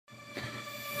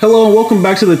Hello and welcome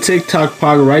back to the TikTok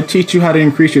Pod, where I teach you how to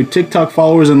increase your TikTok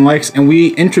followers and likes, and we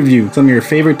interview some of your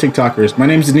favorite TikTokers. My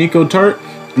name is DeNikoTarrt,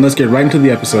 and let's get right into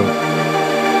the episode.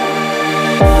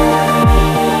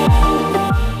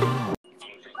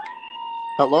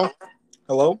 Hello?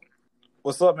 Hello?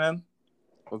 What's up, man?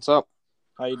 What's up?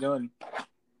 How you doing?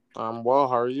 I'm well.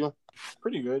 How are you?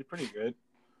 Pretty good, pretty good.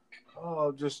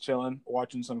 Oh, just chilling,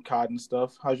 watching some COD and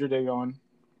stuff. How's your day going?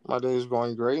 My day is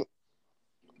going great.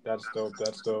 That's dope,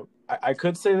 that's dope. I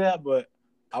could say that, but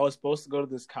I was supposed to go to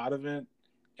this COD event,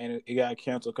 and it got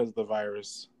canceled because of the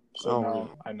virus. So now,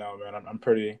 I know, man, I'm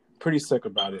pretty sick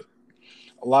about it.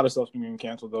 A lot of stuff's been getting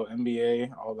canceled, though.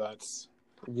 NBA, all that's...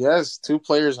 Yes, 2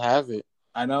 players have it.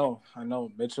 I know.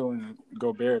 Mitchell and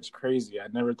Gobert, it's crazy. I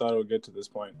never thought it would get to this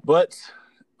point. But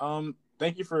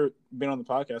thank you for being on the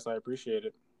podcast. I appreciate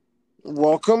it.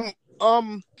 Welcome.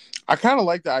 I kind of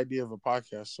like the idea of a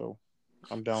podcast, so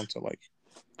I'm down to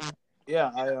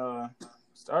Yeah, I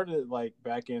started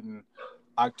back in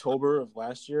October of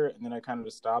last year, and then I kind of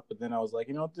just stopped. But then I was like,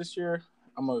 you know what, this year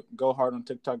I'm gonna go hard on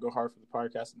TikTok, go hard for the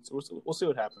podcast, and so we'll see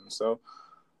what happens. So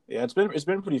yeah, it's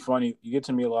been pretty funny. You get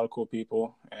to meet a lot of cool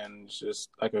people, and it's just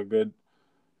like a good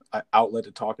outlet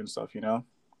to talk and stuff, you know.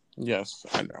 Yes,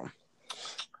 I know.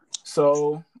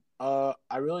 So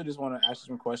I really just want to ask you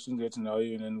some questions, get to know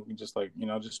you, and then we can just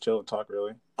just chill and talk.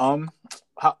 Really.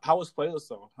 How was Playlist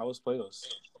though? How was Playlist?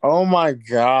 Oh my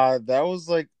God, that was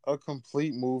like a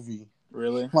complete movie.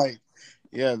 Really?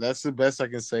 Yeah, that's the best I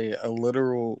can say. A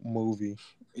literal movie.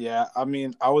 Yeah, I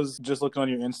mean, I was just looking on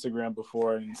your Instagram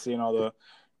before and seeing all the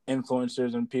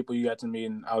influencers and people you got to meet,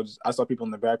 and I saw people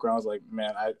in the background. I was like,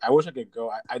 man, I wish I could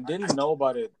go. I didn't know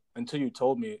about it until you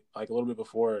told me a little bit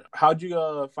before. How'd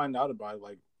you find out about it?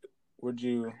 Where'd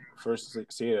you first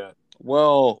see it at?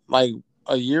 Well,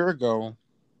 a year ago,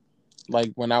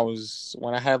 when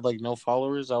I had no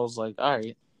followers, I was like, all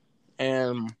right.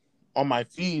 And on my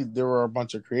feed, there were a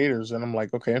bunch of creators, and I'm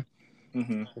like, okay,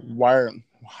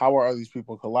 how are all these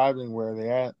people collabing? Where are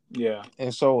they at? Yeah.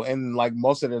 And so, in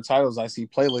most of their titles, I see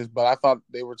playlists, but I thought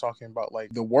they were talking about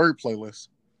the word playlist.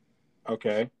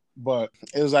 Okay. But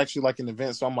it was actually an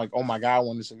event, so I'm like, oh my God, I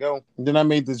want this to go. And then I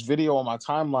made this video on my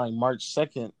timeline March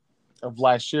 2nd of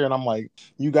last year, and I'm like,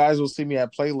 you guys will see me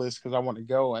at playlist because I want to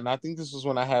go. And I think this was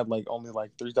when I had only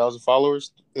 3,000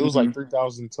 followers. It was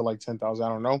 3,000 to 10,000, I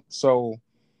don't know. So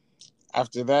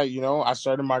after that, I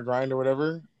started my grind or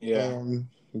whatever. Yeah. And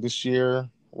this year,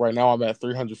 right now, I'm at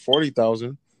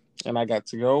 340,000, and I got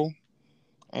to go.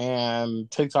 And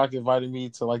TikTok invited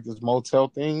me to this motel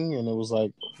thing, and it was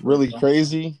really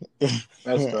crazy.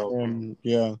 That's dope. And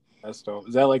yeah, that's dope.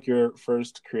 Is that your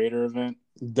first creator event?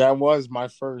 That was my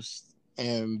first,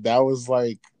 and that was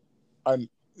it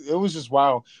was just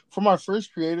wow. For my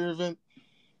first creator event,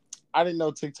 I didn't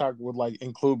know TikTok would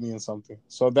include me in something,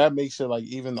 so that makes it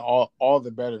even all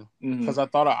the better, because I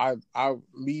thought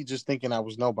me just thinking I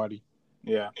was nobody.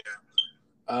 Yeah.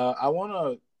 I want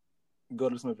to go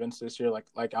to some events this year.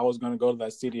 I was going to go to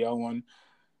that CDL one.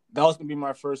 That was going to be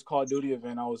my first Call of Duty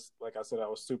event. I was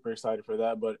super excited for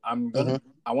that, but I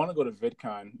want to go to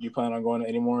VidCon. You plan on going to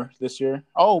any more this year?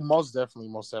 Oh, most definitely.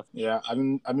 Yeah,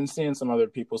 I've been seeing some other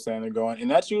people saying they're going,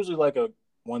 and that's usually a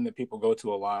one that people go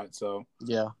to a lot. So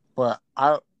yeah, but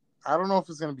I don't know if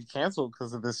it's going to be canceled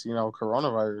because of this,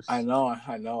 coronavirus. I know.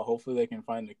 Hopefully they can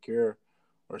find a cure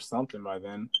or something by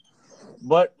then.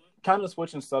 But kind of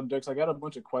switching subjects, I got a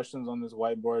bunch of questions on this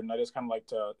whiteboard, and I just kind of like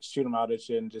to shoot them out at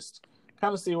you and just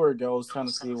kind of see where it goes, kind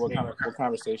of see what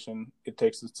conversation it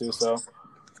takes us to. So,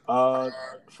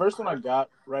 first one I got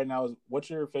right now is, what's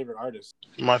your favorite artist?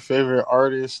 My favorite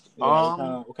artist.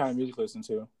 Yeah, what kind of music you listen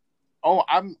to? Oh,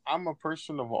 I'm a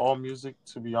person of all music,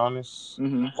 to be honest.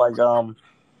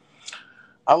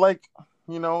 I like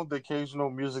the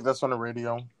occasional music that's on the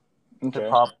radio,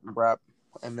 hip hop, rap,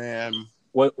 and then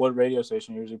what radio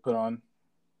station you usually put on?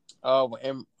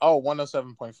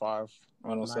 107.5.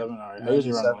 107. All right, I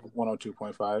usually run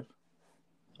 102.5.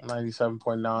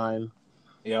 97.9.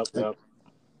 Yep.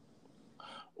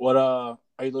 What are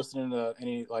you listening to?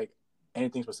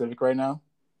 Anything specific right now?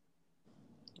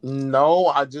 No,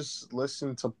 I just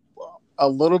listened to a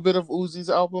little bit of Uzi's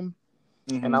album,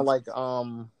 and I like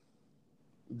That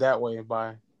Way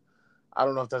by, I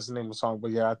don't know if that's the name of the song, but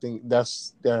yeah, I think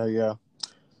that's yeah.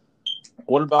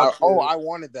 What about? I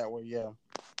Want It That Way, yeah.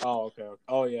 Oh, okay.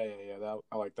 Oh, yeah.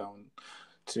 I like that one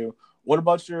too. What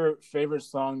about your favorite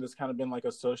song that's kind of been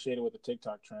associated with the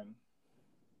TikTok trend?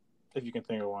 If you can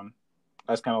think of one,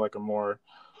 that's kind of a more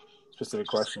specific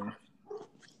question.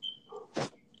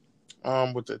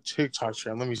 With the TikTok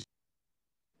trend, let me.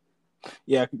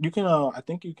 Yeah, you can. I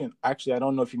think you can. Actually, I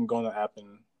don't know if you can go on the app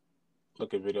and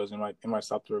look at videos. It might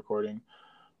stop the recording.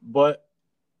 But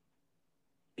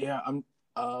yeah, I'm.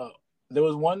 There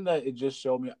was one that it just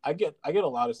showed me. I get a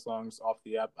lot of songs off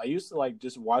the app. I used to like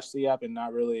just watch the app and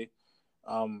not really,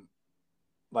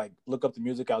 like look up the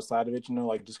music outside of it.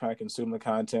 Like just kind of consume the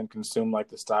content, consume like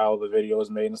the style the video is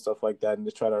made and stuff like that, and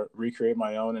just try to recreate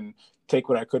my own and take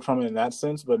what I could from it in that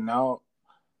sense. But now,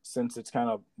 since it's kind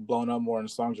of blown up more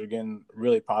and songs are getting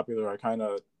really popular, I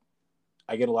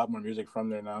get a lot more music from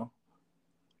there now.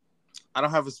 I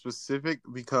don't have a specific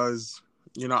because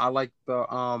I like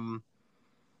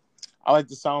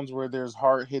the sounds where there's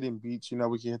hard hitting beats.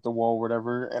 We can hit the wall,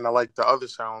 whatever. And I like the other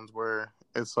sounds where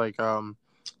it's like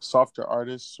softer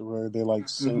artists where they like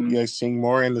sing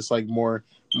more and it's like more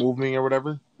moving or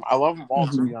whatever. I love them all,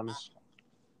 to be honest.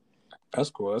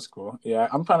 That's cool. Yeah,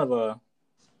 I'm kind of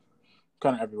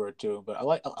everywhere too, but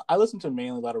I listen to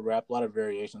mainly a lot of rap, a lot of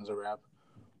variations of rap.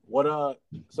 Do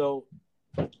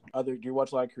you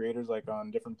watch a lot of creators like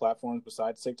on different platforms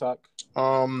besides TikTok?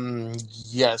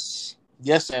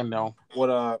 Yes and no.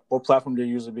 What platform do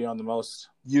you usually be on the most?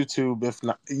 YouTube,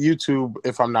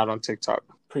 if I'm not on TikTok.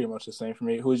 Pretty much the same for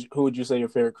me. Who would you say your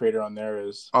favorite creator on there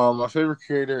is? My favorite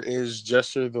creator is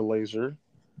Jester the Laser,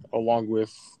 along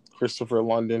with Christopher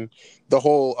London. The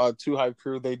whole Too Hype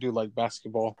crew, they do like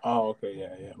basketball. Oh, okay,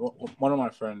 yeah. Well, one of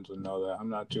my friends would know that. I'm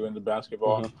not too into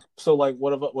basketball. Mm-hmm. So like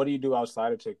what do you do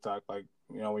outside of TikTok? Like,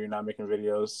 when you're not making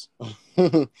videos?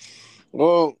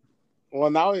 Well,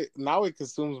 now it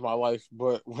consumes my life,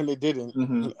 but when it didn't,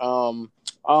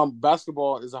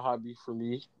 basketball is a hobby for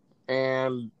me,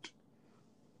 and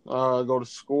go to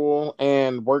school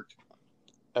and work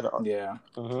at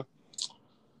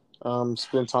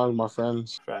spend time with my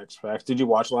friends. Facts. Did you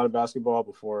watch a lot of basketball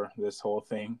before this whole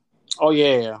thing? Oh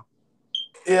yeah.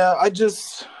 I'm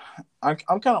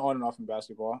kind of on and off in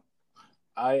basketball.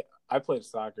 I played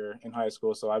soccer in high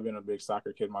school, so I've been a big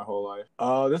soccer kid my whole life.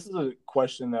 This is a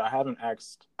question that I haven't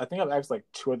asked. I think I've asked like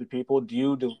 2 other people. Do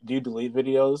you delete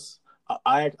videos?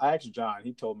 I asked John.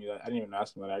 He told me that. I didn't even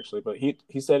ask him that actually, but he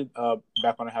said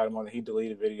back when I had him on that he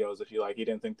deleted videos if he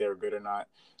didn't think they were good or not.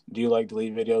 Do you like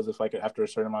delete videos if like after a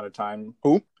certain amount of time?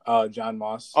 Who? John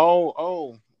Moss.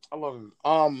 Oh, I love him.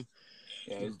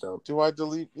 Yeah, he's dope. Do I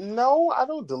delete? No, I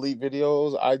don't delete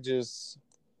videos. I just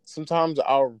sometimes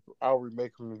I'll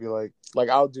remake them and be like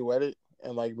I'll do edit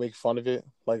and like make fun of it,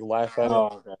 like laugh at it,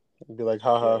 okay. And be like,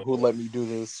 haha, who let me do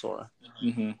this? Or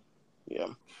yeah.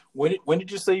 When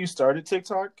did you say you started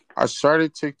TikTok? I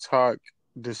started TikTok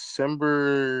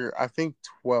December, I think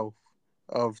 12th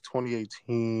of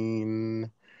 2018.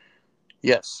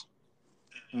 Yes.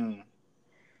 Dang.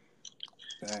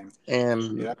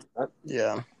 And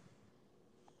yeah. I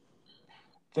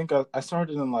think I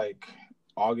started in like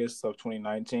August of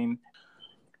 2019.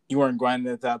 You weren't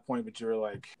grinding at that point, but you were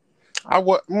like, I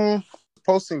was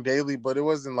posting daily, but it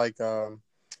wasn't like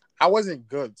I wasn't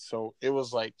good, so it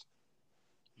was like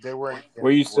they weren't.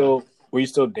 Were you still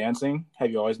dancing?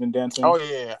 Have you always been dancing? Oh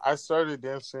yeah, I started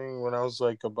dancing when I was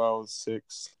like about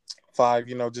 6, 5.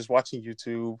 Just watching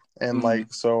YouTube and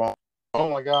like so. Oh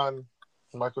my God,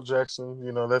 Michael Jackson.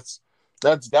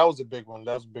 That was a big one.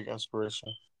 That was a big inspiration.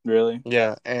 Really?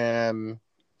 Yeah, and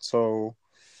so,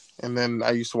 and then I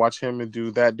used to watch him and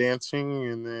do that dancing,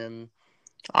 and then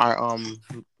I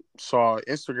saw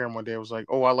Instagram one day. I was like,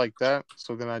 oh, I like that.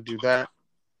 So then I do that,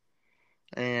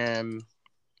 and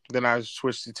then I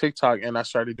switched to TikTok and I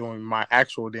started doing my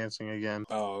actual dancing again.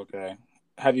 Oh, okay.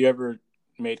 Have you ever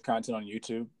made content on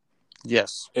YouTube?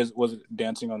 Yes. Was it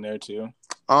dancing on there too?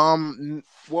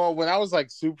 Well, when I was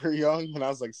like super young, when I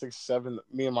was like 6, 7,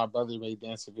 me and my brother made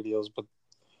dancing videos, but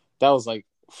that was like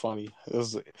funny.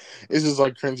 It's just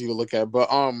like cringy to look at. But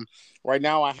right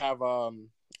now I have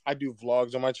I do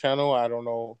vlogs on my channel. I don't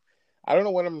know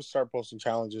when I'm gonna start posting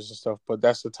challenges and stuff, but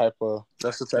that's the type of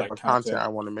content I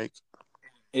want to make.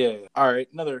 Yeah. All right.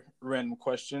 Another random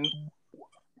question.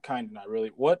 Kind of not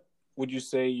really. What would you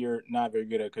say you're not very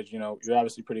good at? Because you're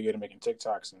obviously pretty good at making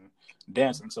TikToks and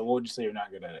dancing. So what would you say you're not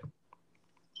good at it?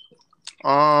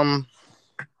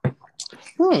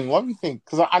 Let me think.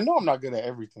 Because I know I'm not good at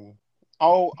everything.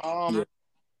 I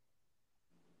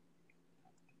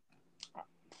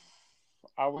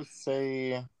would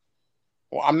say,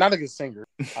 well, I'm not a good singer.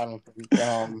 I don't think.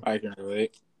 I can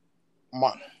relate.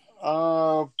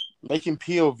 Making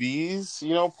POVs,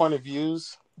 point of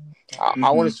views.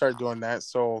 I want to start doing that,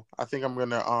 so I think I'm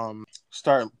gonna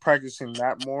start practicing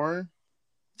that more.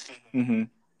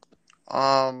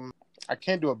 I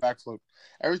can't do a backflip.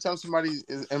 Every time somebody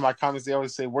is in my comments, they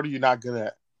always say, "What are you not good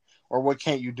at?" or "What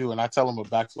can't you do?" And I tell them a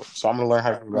backflip. So I'm gonna learn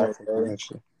how to do a backflip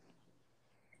eventually.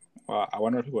 Well, I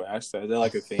wonder if people ask that. Is that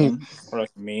like a theme or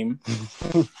like a meme?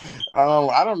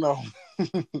 I don't know.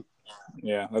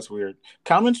 Yeah, that's weird.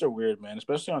 Comments are weird, man,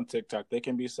 especially on TikTok. They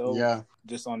can be so Yeah.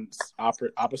 just on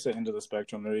opposite end of the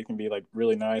spectrum. They can be like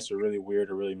really nice or really weird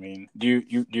or really mean. Do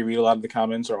you read a lot of the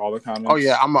comments or all the Oh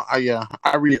yeah, comments?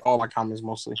 I read all my comments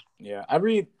mostly. Yeah, I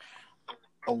read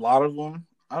a lot of them.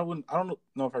 I don't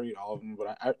know if I read all of them,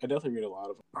 but I definitely read a lot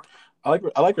of them.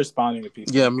 I like responding to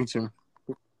Yeah, people, me too.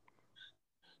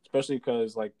 especially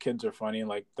because like kids are funny and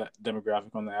like that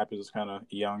demographic on the app is kind of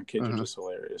young. Kids are Hmm. just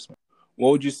hilarious.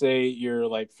 What would you say your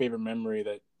like favorite memory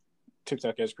that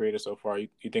TikTok has created so far? You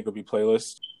think would be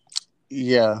playlists?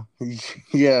 Yeah,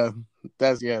 yeah,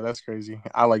 that's crazy.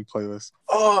 I like playlists.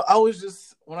 Oh, I was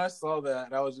just when I saw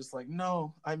that, I was just like,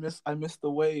 no, I missed the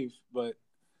wave, but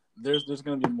there's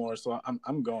gonna be more, so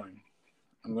I'm going.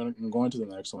 I'm going to the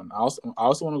next one. I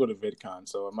also want to go to VidCon,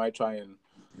 so I might try and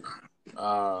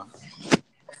uh,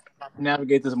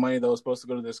 navigate this money that was supposed to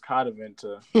go to this COD event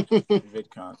to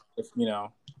VidCon.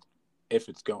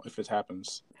 If it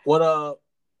happens. What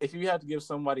if you had to give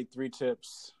somebody 3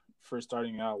 tips for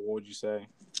starting out, what would you say?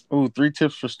 Ooh, 3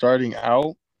 tips for starting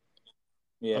out.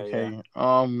 Yeah, yeah.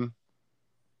 Okay.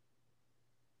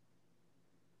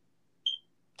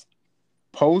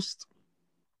 Post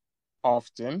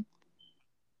often.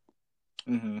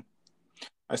 Mm-hmm.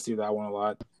 I see that one a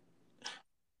lot.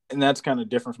 And that's kind of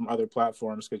different from other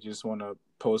platforms because you just want to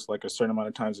post like a certain amount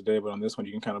of times a day. But on this one,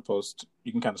 you can kind of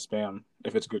spam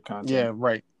if it's good content. Yeah,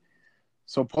 right.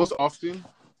 So post often.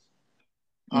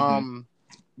 Mm-hmm. Um,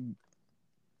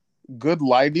 Good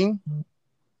lighting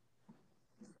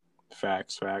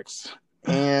Facts.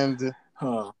 and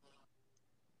Huh.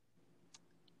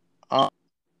 uh,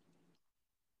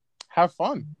 have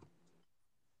fun.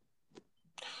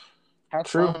 Have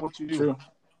True. fun what you do. True.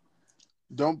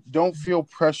 Don't feel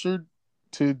pressured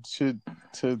to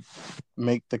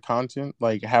make the content.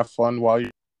 Like have fun while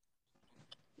you.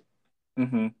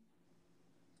 Mm-hmm.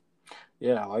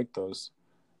 Yeah, I like those.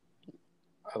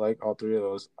 I like all 3 of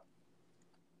those.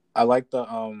 I like the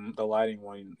lighting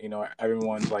one.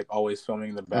 Everyone's like always filming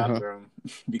in the Mhm. bathroom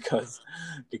because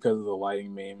of the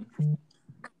lighting meme. I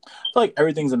feel like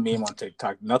everything's a meme on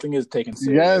TikTok. Nothing is taken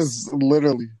serious. Yes,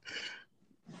 literally.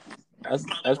 That's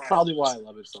probably why I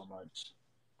love it so much.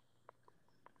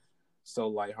 So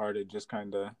lighthearted, just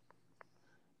kind of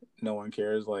no one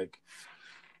cares. Like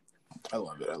I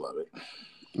love it. I love it.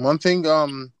 One thing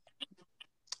that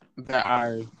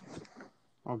I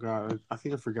oh god, I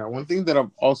think I forgot. One thing that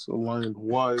I've also learned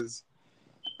was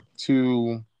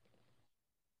to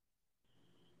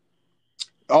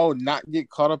not get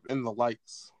caught up in the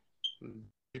likes.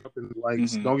 Get up in the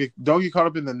likes. Mm-hmm. Don't get caught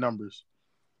up in the numbers.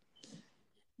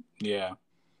 Yeah,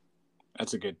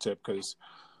 that's a good tip because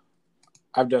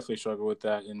I've definitely struggled with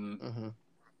that. And Mm-hmm.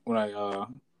 when I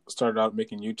started out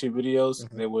making YouTube videos,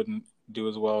 Mm-hmm. they wouldn't do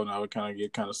as well, and I would kind of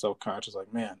get kind of self conscious.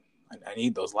 Like, man, I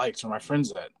need those likes. Where my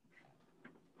friends at?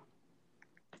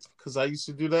 Because I used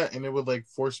to do that, and it would like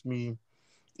force me.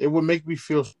 It would make me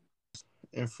feel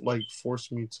and like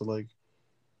force me to like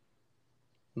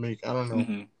make. I don't know.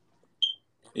 Mm-hmm.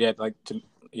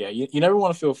 Yeah, you never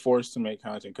want to feel forced to make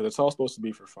content because it's all supposed to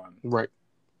be for fun. Right.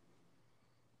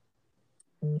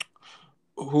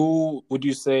 Who would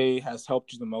you say has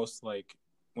helped you the most, like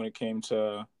when it came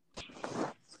to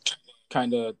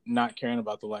kind of not caring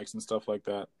about the likes and stuff like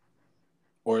that,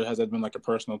 or has that been like a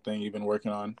personal thing you've been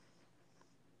working on?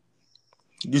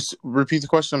 Repeat the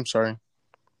question. I'm sorry.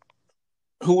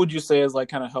 Who would you say has like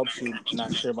kind of helped you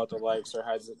not care about the likes, or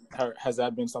has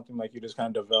that been something like you just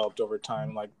kind of developed over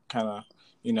time, like kind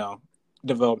of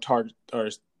developed hard or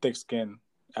thick skin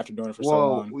after doing it for so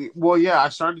long? Yeah, I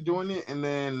started doing it, and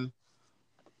then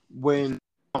when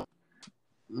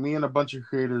me and a bunch of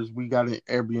creators we got an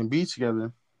Airbnb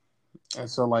together, and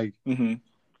so like Mm-hmm.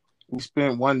 we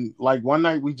spent one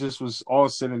night we just was all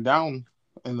sitting down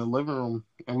in the living room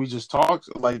and we just talked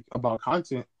like about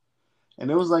content, and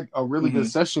it was like a really good Mm-hmm.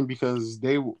 session because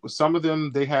some of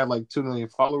them they had like 2 million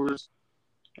followers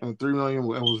and 3 million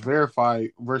it was verified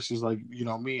versus like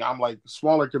me, I'm like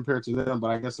smaller compared to them,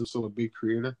 but I guess I'm still a big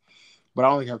creator, but I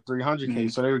only have 300K. Mm-hmm.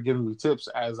 So they were giving me tips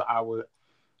as I would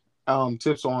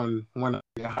tips on when I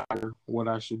get higher, what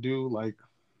I should do, like.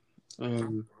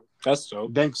 And That's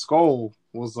dope. Dank Skull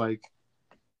was like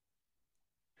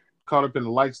caught up in the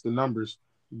likes, the numbers.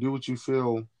 Do what you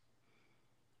feel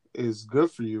is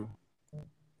good for you.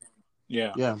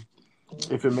 Yeah, Yeah.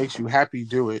 If it makes you happy,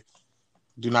 do it.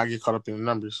 Do not get caught up in the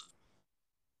numbers.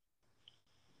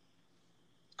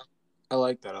 I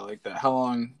like that. How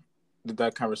long did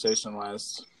that conversation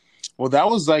last? Well,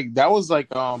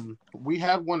 we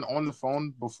had one on the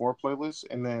phone before playlist,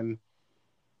 and then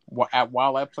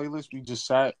while at playlist, we just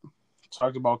sat,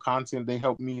 talked about content. They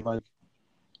helped me like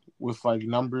with like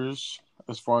numbers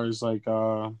as far as like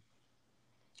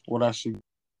what I should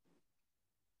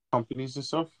companies and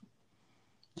stuff,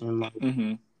 and like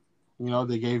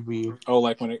they gave me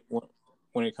like when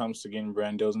it comes to getting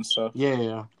brand deals and stuff.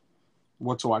 Yeah,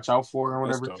 what to watch out for or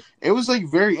whatever. That's dope. It was like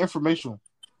very informational,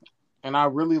 and I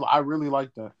really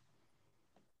liked that.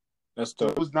 That's So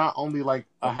dope. it was not only like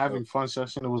a That's having dope. fun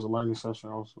session; it was a learning session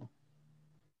also.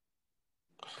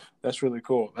 That's really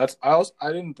cool. I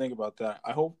didn't think about that.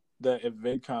 I hope that if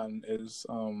VidCon is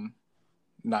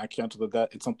not canceled, that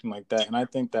it's something like that, and I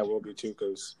think that will be too,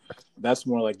 because that's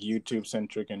more like YouTube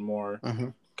centric and more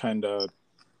kind of,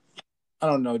 I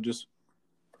don't know, just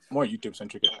more YouTube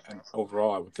centric and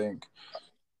overall, I would think.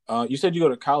 You said you go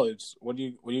to college. What do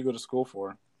you go to school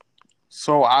for?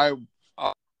 So I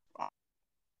like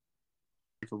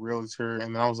a realtor,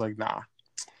 and then I was like, nah.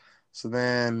 So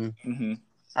then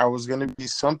I was gonna be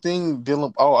something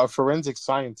dealing. Oh, a forensic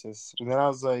scientist, and then I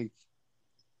was like,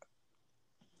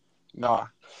 nah.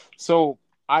 So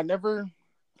I never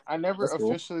That's cool.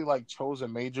 officially like chose a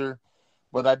major,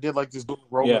 but I did like this dual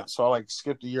enrollment. Yeah. So I like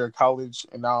skipped a year of college,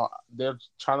 and now they're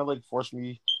trying to like force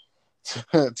me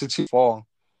to choose fall.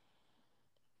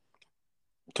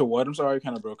 To what? I'm sorry, I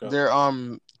kind of broke up. They're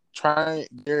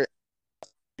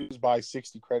used by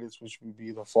 60 credits, which would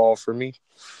be the fall for me.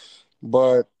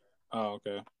 But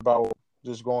okay. About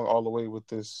just going all the way with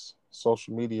this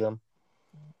social media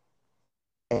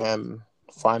and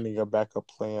finding a backup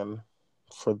plan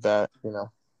for that,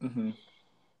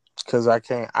 because I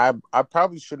can't. I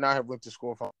probably should not have went to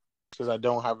school because I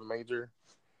don't have a major.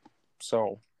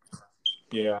 So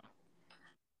yeah,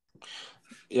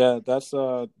 that's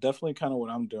definitely kind of what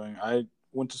I'm doing. I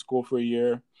went to school for a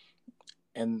year,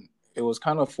 and it was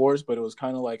kind of forced, but it was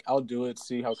kind of like, I'll do it,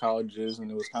 see how college is, and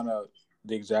it was kind of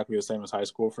exactly the same as high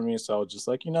school for me. So I was just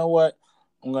like, you know what,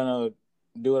 I'm gonna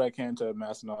do what I can to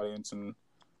amass an audience and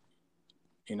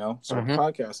start a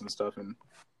podcast and stuff. And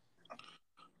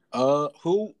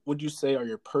who would you say are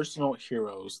your personal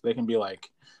heroes? They can be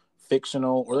like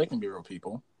fictional or they can be real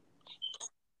people.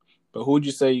 But who would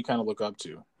you say you kind of look up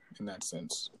to in that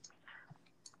sense?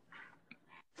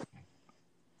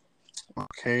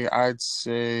 Okay, I'd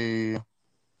say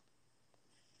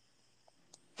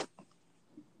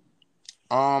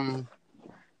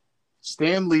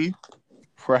Stan Lee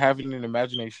for having an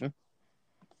imagination.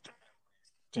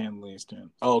 Stan Lee.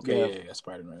 Oh, okay, yeah,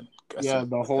 Spider-Man.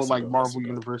 The whole like Marvel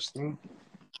universe thing.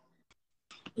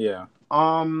 Yeah.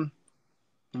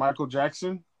 Michael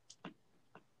Jackson.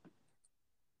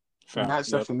 Matt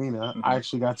Steffanina. I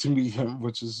actually got to meet him,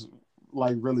 which is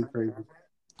like really crazy.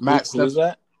 Who is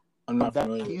that? I'm not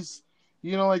familiar. He's,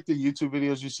 like the YouTube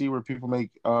videos you see where people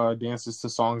make dances to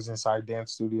songs inside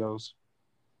dance studios.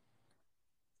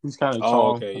 He's kind of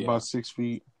tall, about 6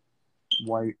 feet,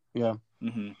 white. Yeah.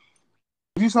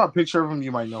 If you saw a picture of him,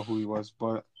 you might know who he was,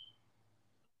 but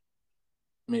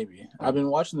maybe. I've been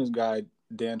watching this guy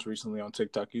dance recently on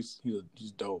TikTok. He's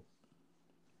dope.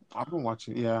 I've been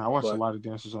watching. Yeah, I watch a lot of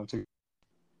dancers on TikTok.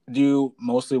 Do you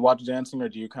mostly watch dancing, or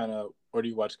do you do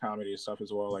you watch comedy stuff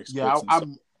as well, like splits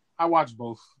I watch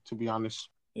both, to be honest.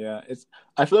 Yeah,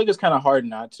 I feel like it's kind of hard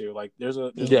not to. Like, there's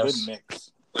a good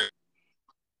mix.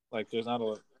 Like, there's not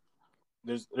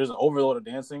there's an overload of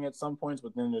dancing at some points,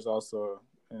 but then there's also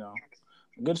a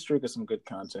good streak of some good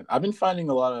content. I've been finding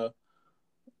a lot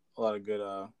of good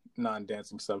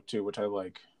non-dancing stuff too, which I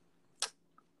like.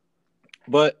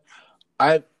 But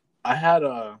I had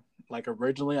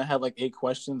originally I had like 8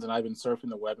 questions, and I've been surfing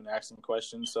the web and asking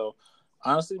questions. So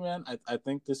honestly, man, I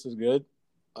think this is good.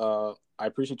 I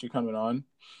appreciate you coming on.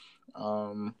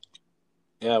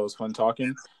 Yeah, it was fun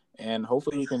talking, and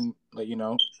hopefully you can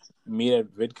meet at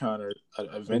VidCon or an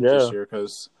event this year,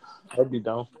 because I'd be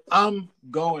down. I'm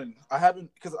going. I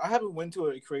haven't went to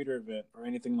a creator event or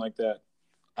anything like that.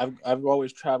 I've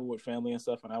always traveled with family and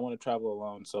stuff, and I want to travel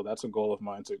alone. So that's a goal of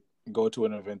mine, to go to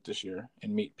an event this year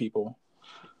and meet people.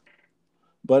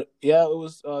 But yeah, it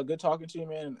was good talking to you,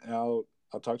 man. And I'll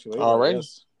talk to you later. All right.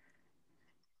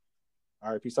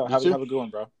 All right, peace out. Have a good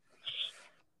one, bro.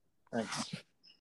 Thanks.